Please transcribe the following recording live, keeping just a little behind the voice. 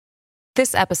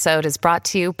This episode is brought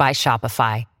to you by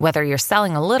Shopify. Whether you're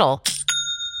selling a little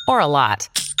or a lot,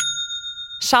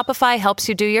 Shopify helps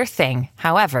you do your thing,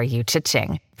 however you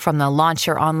cha-ching. From the launch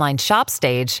your online shop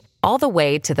stage, all the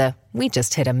way to the we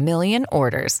just hit 1 million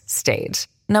orders stage.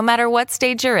 No matter what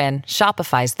stage you're in,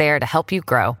 Shopify's there to help you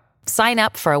grow. Sign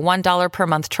up for a $1 per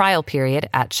month trial period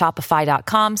at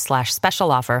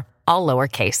shopify.com/special offer, all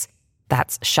lowercase.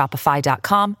 That's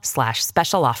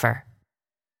shopify.com/special offer.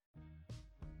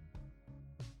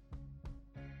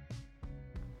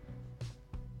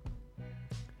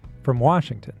 From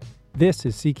Washington, this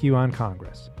is CQ on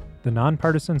Congress, the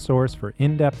nonpartisan source for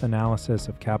in-depth analysis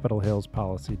of Capitol Hill's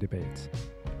policy debates.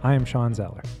 I am Sean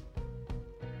Zeller.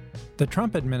 The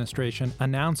Trump administration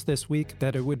announced this week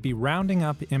that it would be rounding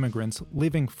up immigrants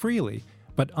living freely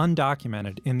but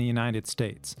undocumented in the United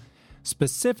States,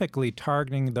 specifically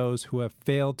targeting those who have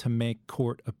failed to make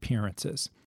court appearances.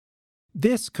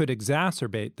 This could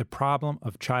exacerbate the problem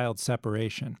of child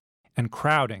separation and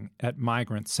crowding at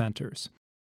migrant centers.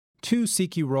 Two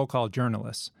CQ Roll Call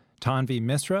journalists, Tanvi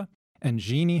Misra and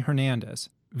Jeannie Hernandez,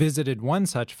 visited one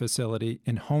such facility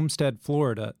in Homestead,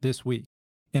 Florida this week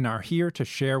and are here to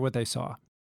share what they saw.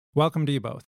 Welcome to you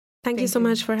both. Thank you so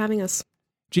much for having us.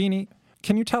 Jeannie,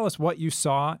 can you tell us what you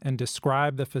saw and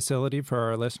describe the facility for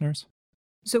our listeners?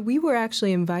 So we were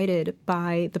actually invited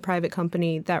by the private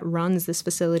company that runs this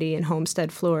facility in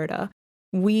Homestead, Florida.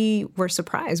 We were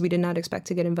surprised. We did not expect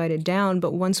to get invited down,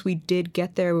 but once we did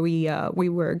get there, we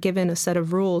were given a set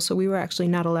of rules. So we were actually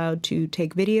not allowed to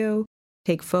take video,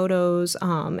 take photos,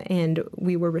 and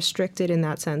we were restricted in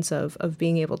that sense of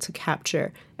being able to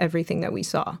capture everything that we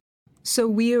saw. So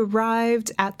we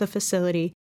arrived at the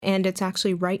facility, and it's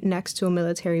actually right next to a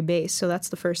military base. So that's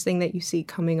the first thing that you see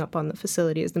coming up on the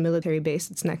facility is the military base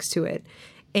that's next to it.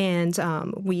 And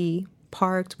we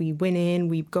parked, we went in,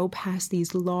 we go past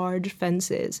these large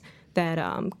fences that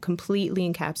completely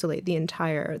encapsulate the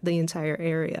entire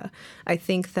area. I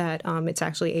think that it's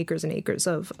actually acres and acres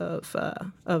of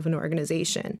an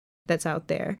organization that's out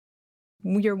there.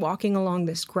 You're walking along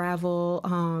this gravel,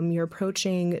 you're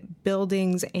approaching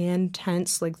buildings and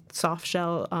tents, like soft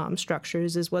shell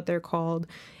structures is what they're called,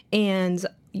 and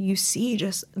you see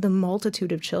just the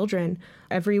multitude of children.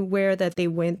 Everywhere that they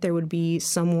went, there would be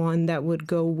someone that would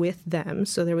go with them.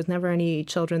 So there was never any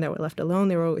children that were left alone.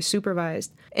 They were always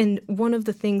supervised. And one of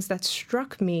the things that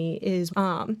struck me is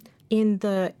in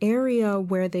the area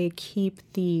where they keep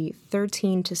the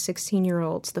 13 to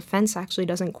 16-year-olds, the fence actually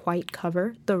doesn't quite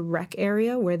cover the rec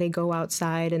area where they go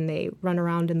outside and they run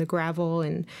around in the gravel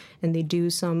and they do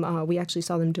some, we actually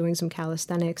saw them doing some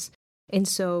calisthenics. And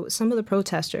so some of the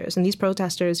protesters, and these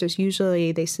protesters, there's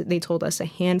usually, they told us a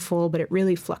handful, but it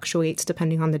really fluctuates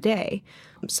depending on the day.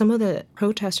 Some of the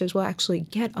protesters will actually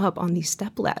get up on these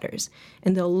step ladders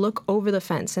and they'll look over the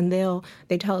fence and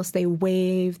they tell us they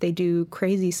wave, they do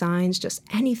crazy signs, just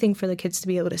anything for the kids to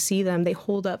be able to see them. They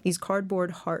hold up these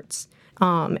cardboard hearts.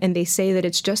 And they say that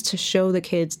it's just to show the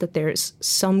kids that there's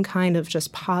some kind of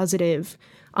just positive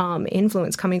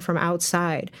influence coming from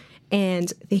outside.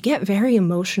 And they get very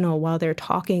emotional while they're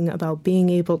talking about being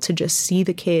able to just see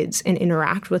the kids and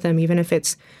interact with them, even if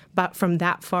it's from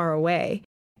that far away.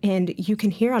 And you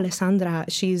can hear Alessandra.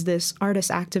 She's this artist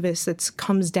activist that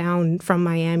comes down from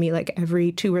Miami like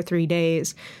every 2 or 3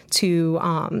 days to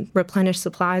replenish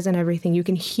supplies and everything. You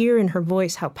can hear in her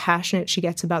voice how passionate she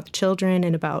gets about the children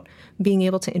and about being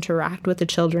able to interact with the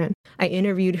children. I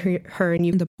interviewed her and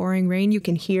in the pouring rain, you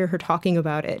can hear her talking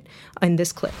about it in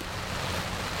this clip.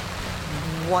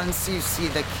 Once you see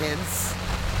the kids,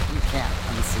 you can't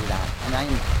unsee that. And I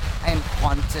am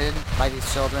haunted by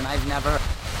these children. I've never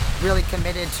really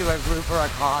committed to a group or a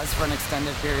cause for an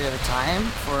extended period of time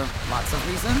for lots of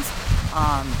reasons.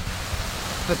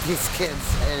 But these kids,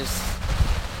 it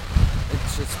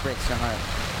just breaks your heart.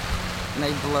 And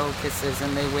they blow kisses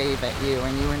and they wave at you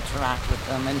and you interact with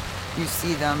them and you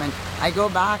see them. And I go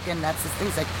back and that's the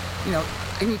things like, I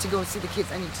need to go see the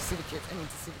kids. I need to see the kids. I need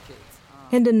to see the kids.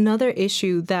 And another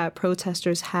issue that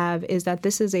protesters have is that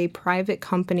this is a private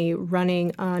company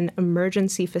running an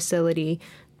emergency facility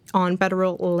on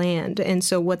federal land. And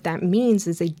so what that means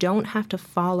is they don't have to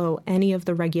follow any of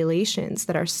the regulations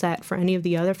that are set for any of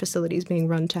the other facilities being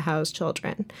run to house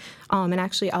children. And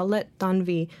actually, I'll let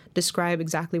Tanvi describe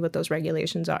exactly what those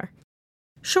regulations are.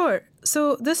 Sure.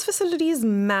 So this facility is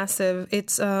massive.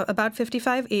 It's about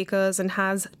 55 acres and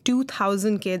has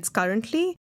 2,000 kids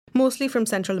currently, mostly from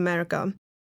Central America.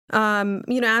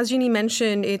 As Jeannie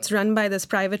mentioned, it's run by this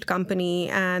private company,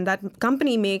 and that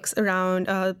company makes around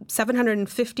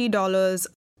 $750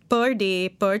 per day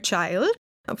per child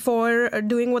for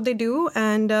doing what they do.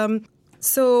 And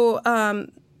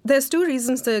There's two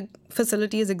reasons the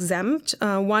facility is exempt.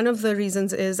 One of the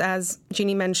reasons is, as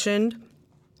Jeannie mentioned,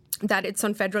 that it's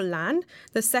on federal land.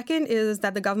 The second is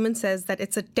that the government says that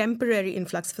it's a temporary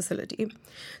influx facility.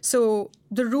 So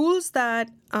the rules that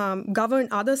govern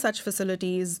other such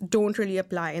facilities don't really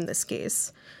apply in this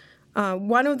case.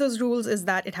 One of those rules is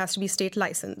that it has to be state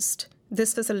licensed.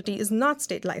 This facility is not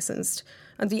state licensed.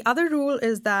 And the other rule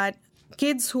is that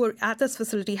kids who are at this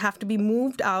facility have to be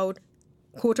moved out,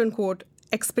 quote unquote,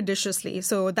 expeditiously.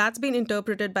 So that's been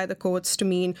interpreted by the courts to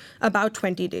mean about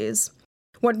 20 days.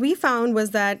 What we found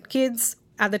was that kids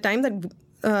at the time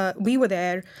that we were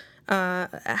there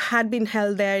had been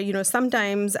held there,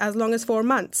 sometimes as long as 4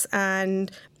 months.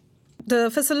 And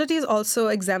the facility is also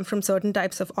exempt from certain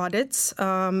types of audits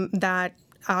that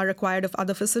are required of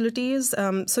other facilities.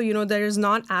 So, there is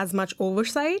not as much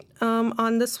oversight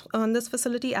on this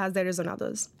facility as there is on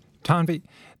others. Tanvi,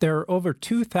 there are over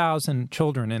 2,000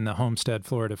 children in the Homestead,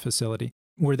 Florida facility.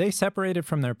 Were they separated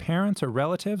from their parents or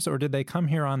relatives, or did they come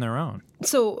here on their own?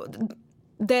 So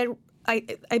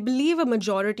I believe a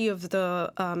majority of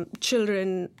the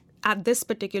children at this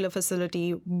particular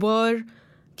facility were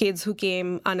kids who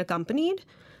came unaccompanied.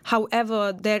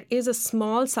 However, there is a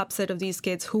small subset of these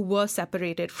kids who were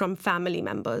separated from family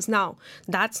members. Now,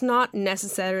 that's not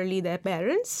necessarily their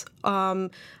parents.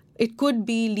 It could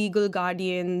be legal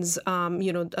guardians,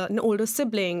 an older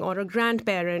sibling or a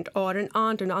grandparent or an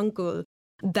aunt and uncle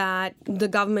that the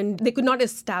government, they could not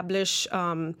establish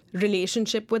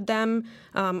relationship with them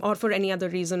or for any other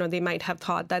reason, or they might have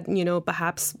thought that,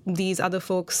 perhaps these other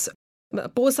folks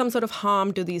pose some sort of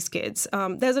harm to these kids.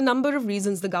 There's a number of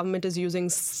reasons the government is using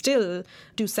still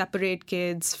to separate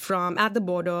kids at the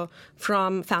border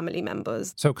from family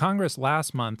members. So Congress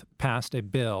last month passed a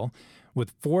bill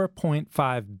with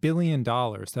 $4.5 billion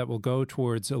that will go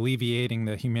towards alleviating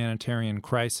the humanitarian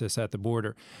crisis at the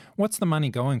border. What's the money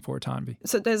going for, Tanvi?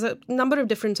 So there's a number of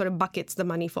different sort of buckets the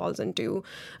money falls into.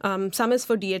 Some is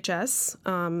for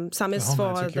DHS. Some is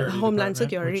for the Homeland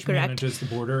Security, which correct? Manages the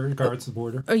border, guards the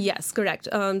border. Yes, correct.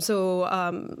 So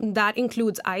that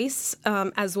includes ICE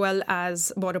as well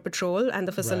as Border Patrol and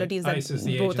the facilities that ICE is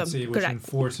the both agency which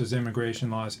enforces immigration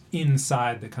laws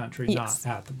inside the country, yes,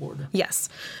 not at the border. Yes.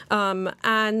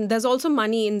 And there's also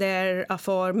money in there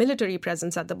for military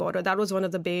presence at the border. That was one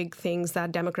of the big things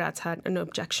that Democrats had an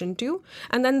objection to.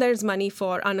 And then there's money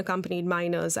for unaccompanied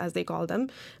minors, as they call them,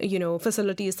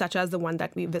 facilities such as the one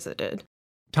that we visited.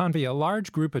 Tanvi, a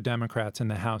large group of Democrats in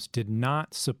the House did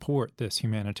not support this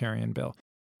humanitarian bill.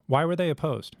 Why were they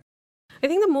opposed? I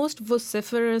think the most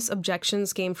vociferous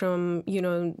objections came from,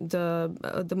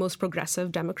 the most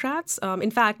progressive Democrats.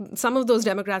 In fact, some of those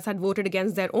Democrats had voted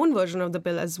against their own version of the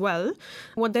bill as well.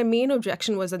 What their main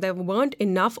objection was that there weren't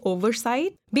enough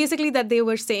oversight. Basically, that they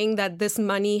were saying that this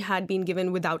money had been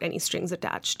given without any strings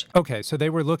attached. Okay, so they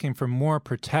were looking for more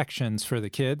protections for the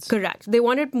kids? Correct. They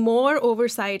wanted more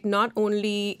oversight, not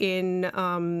only in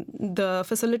the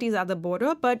facilities at the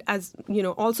border, but as,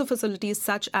 also facilities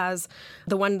such as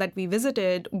the one that we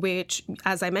visited, which,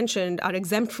 as I mentioned, are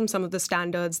exempt from some of the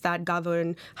standards that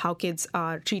govern how kids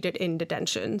are treated in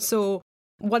detention. So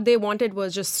what they wanted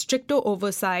was just stricter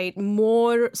oversight,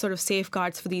 more sort of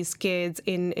safeguards for these kids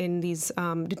in these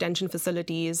detention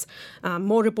facilities,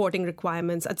 more reporting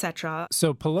requirements, etc.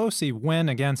 So Pelosi went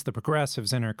against the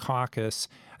progressives in her caucus,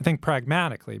 I think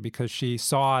pragmatically, because she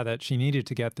saw that she needed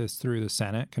to get this through the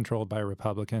Senate, controlled by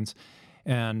Republicans,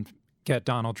 and get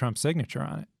Donald Trump's signature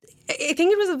on it. I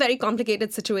think it was a very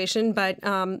complicated situation, but,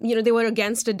 they were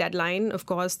against a deadline. Of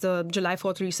course, the July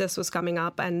 4th recess was coming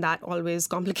up, and that always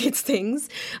complicates things.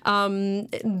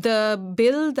 The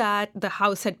bill that the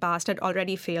House had passed had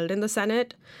already failed in the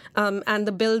Senate, and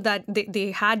the bill that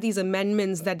they had these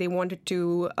amendments that they wanted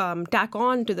to tack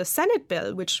on to the Senate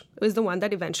bill, which was the one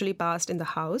that eventually passed in the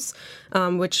House,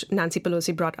 which Nancy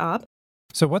Pelosi brought up.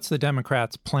 So what's the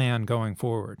Democrats' plan going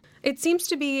forward? It seems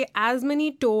to be as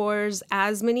many tours,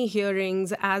 as many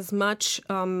hearings, as much,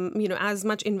 as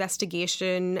much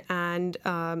investigation, and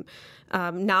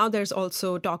now there's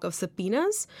also talk of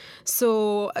subpoenas.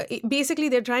 So basically,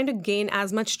 they're trying to gain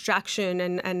as much traction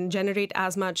and generate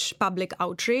as much public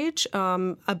outrage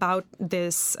about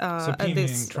this.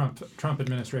 Subpoenaing Trump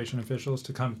administration officials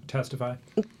to come testify?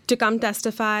 To come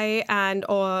testify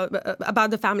or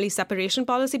about the family separation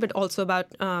policy, but also about,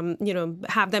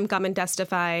 have them come and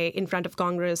testify in front of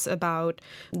Congress about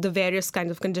the various kinds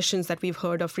of conditions that we've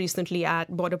heard of recently at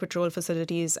Border Patrol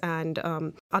facilities and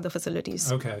other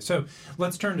facilities. Okay, so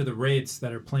let's turn to the raids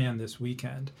that are planned this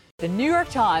weekend. The New York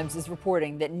Times is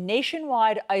reporting that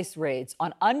nationwide ICE raids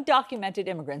on undocumented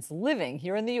immigrants living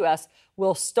here in the U.S.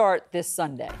 will start this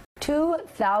Sunday.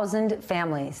 2,000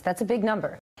 families. That's a big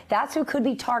number. That's who could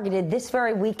be targeted this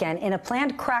very weekend in a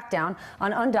planned crackdown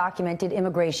on undocumented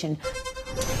immigration.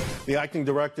 The acting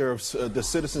director of the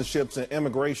Citizenships and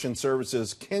Immigration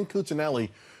Services, Ken Cuccinelli,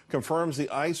 confirms the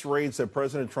ICE raids that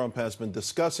President Trump has been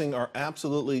discussing are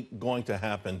absolutely going to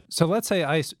happen. So let's say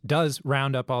ICE does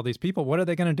round up all these people. What are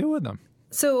they going to do with them?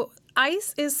 So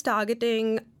ICE is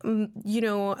targeting,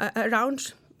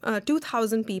 around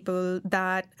 2,000 people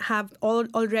that have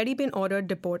already been ordered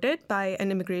deported by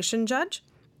an immigration judge.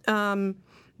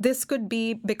 This could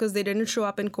be because they didn't show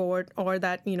up in court, or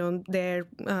that their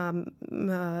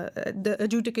the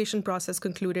adjudication process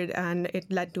concluded and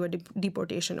it led to a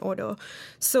deportation order.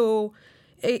 So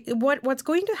what's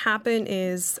going to happen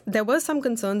is there were some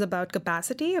concerns about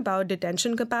capacity, about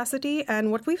detention capacity,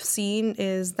 and what we've seen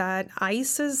is that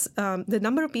ICE's the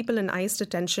number of people in ICE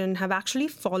detention have actually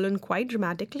fallen quite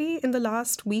dramatically in the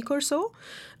last week or so.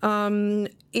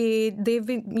 They've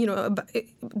been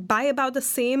by about the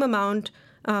same amount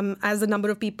as the number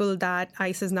of people that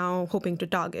ICE is now hoping to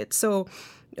target. So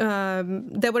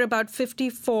there were about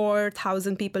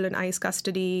 54,000 people in ICE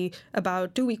custody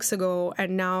about 2 weeks ago,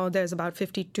 and now there's about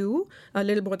 52, a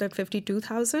little more than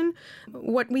 52,000.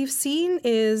 What we've seen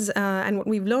is, and what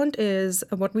we've learned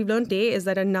today is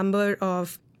that a number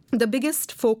of the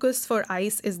biggest focus for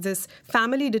ICE is this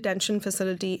family detention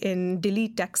facility in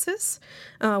Dilley, Texas,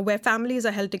 where families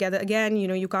are held together. Again,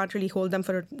 you can't really hold them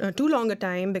for too long a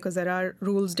time because there are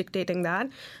rules dictating that.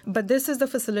 But this is the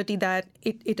facility that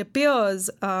it appears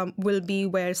will be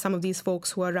where some of these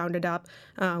folks who are rounded up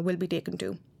will be taken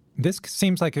to. This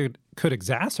seems like it could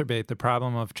exacerbate the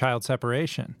problem of child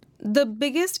separation. The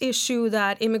biggest issue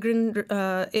that immigrant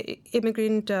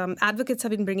advocates have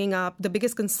been bringing up, the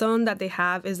biggest concern that they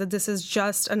have is that this is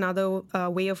just another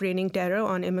way of raining terror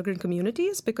on immigrant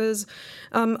communities, because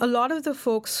a lot of the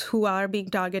folks who are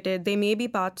being targeted, they may be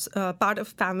part of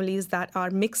families that are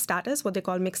mixed status, what they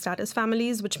call mixed status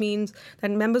families, which means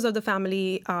that members of the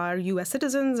family are U.S.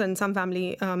 citizens and some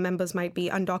family members might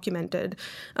be undocumented.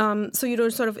 So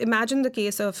sort of imagine the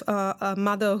case of a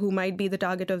mother who might be the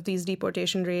target of these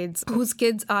deportation raids, whose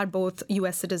kids are both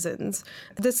U.S. citizens.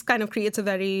 This kind of creates a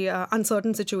very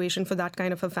uncertain situation for that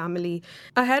kind of a family.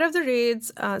 Ahead of the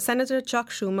raids, Senator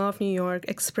Chuck Schumer of New York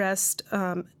expressed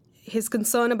his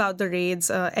concern about the raids,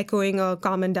 echoing a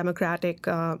common Democratic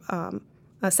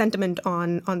sentiment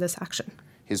on this action.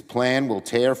 His plan will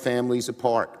tear families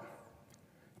apart,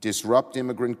 disrupt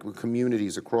immigrant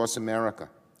communities across America,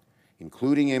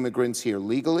 including immigrants here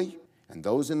legally and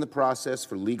those in the process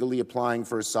for legally applying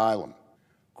for asylum.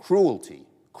 Cruelty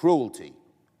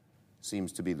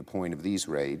seems to be the point of these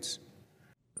raids.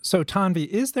 So, Tanvi,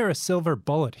 is there a silver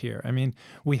bullet here? I mean,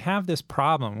 we have this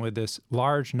problem with this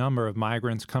large number of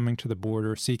migrants coming to the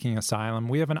border seeking asylum.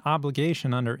 We have an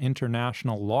obligation under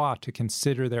international law to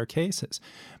consider their cases,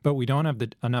 but we don't have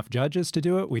enough judges to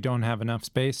do it. We don't have enough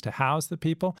space to house the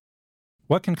people.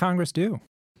 What can Congress do?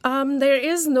 There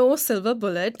is no silver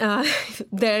bullet. A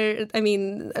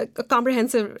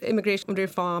comprehensive immigration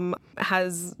reform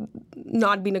has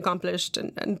not been accomplished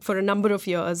and for a number of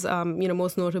years,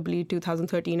 most notably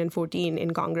 2013 and 14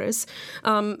 in Congress.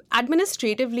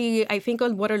 Administratively, I think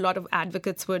what a lot of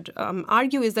advocates would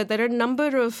argue is that there are a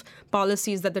number of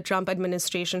policies that the Trump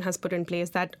administration has put in place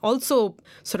that also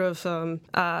sort of,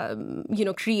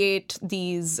 create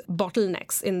these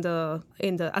bottlenecks in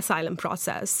the asylum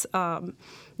process.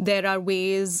 There are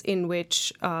ways in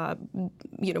which,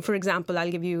 for example, I'll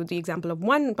give you the example of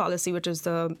one policy, which is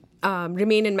the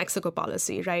Remain in Mexico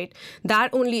policy, right?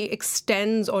 That only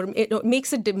extends or it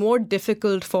makes it more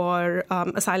difficult for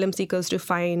asylum seekers to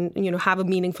have a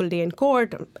meaningful day in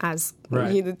court as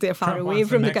they're far Trump away wants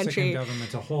from the Mexican country.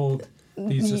 Government to hold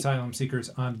these asylum seekers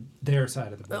on their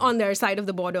side of the border. On their side of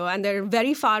the border. And they're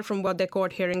very far from what their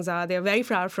court hearings are. They're very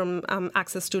far from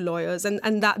access to lawyers.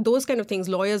 And those kind of things,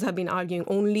 lawyers have been arguing,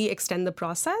 only extend the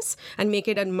process and make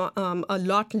it a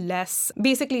lot less,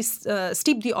 basically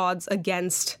steep the odds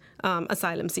against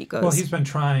asylum seekers. Well, he's been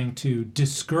trying to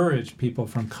discourage people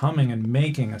from coming and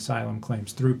making asylum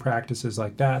claims through practices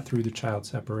like that, through the child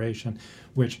separation,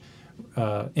 which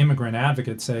immigrant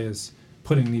advocates say is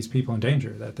putting these people in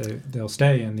danger, that they'll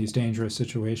stay in these dangerous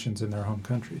situations in their home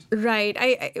countries. Right.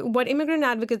 What immigrant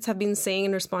advocates have been saying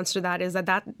in response to that is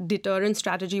that deterrent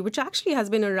strategy, which actually has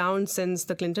been around since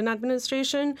the Clinton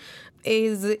administration,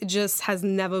 has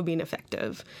never been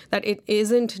effective. That it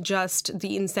isn't just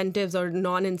the incentives or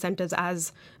non-incentives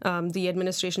as the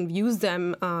administration views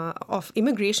them of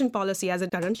immigration policy as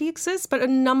it currently exists, but a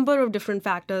number of different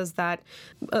factors that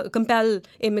compel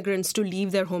immigrants to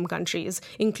leave their home countries,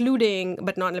 including including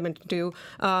but not limited to,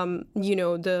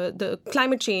 the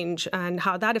climate change and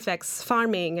how that affects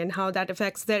farming and how that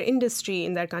affects their industry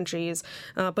in their countries,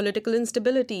 political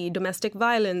instability, domestic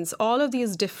violence. All of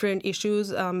these different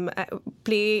issues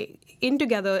play in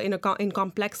together in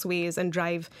complex ways and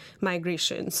drive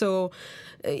migration. So,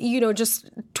 just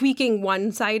tweaking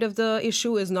one side of the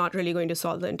issue is not really going to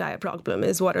solve the entire problem,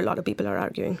 is what a lot of people are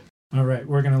arguing. All right,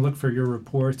 we're going to look for your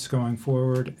reports going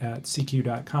forward at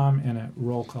CQ.com and at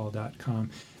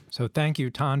rollcall.com. So thank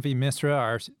you, Tanvi Misra,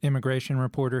 our immigration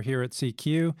reporter here at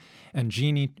CQ, and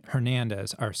Jeannie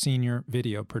Hernandez, our senior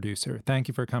video producer. Thank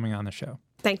you for coming on the show.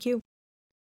 Thank you.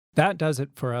 That does it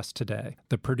for us today.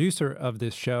 The producer of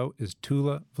this show is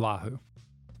Tula Vlahu.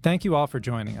 Thank you all for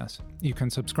joining us. You can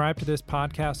subscribe to this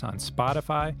podcast on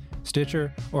Spotify,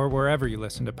 Stitcher, or wherever you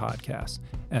listen to podcasts.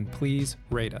 And please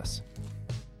rate us.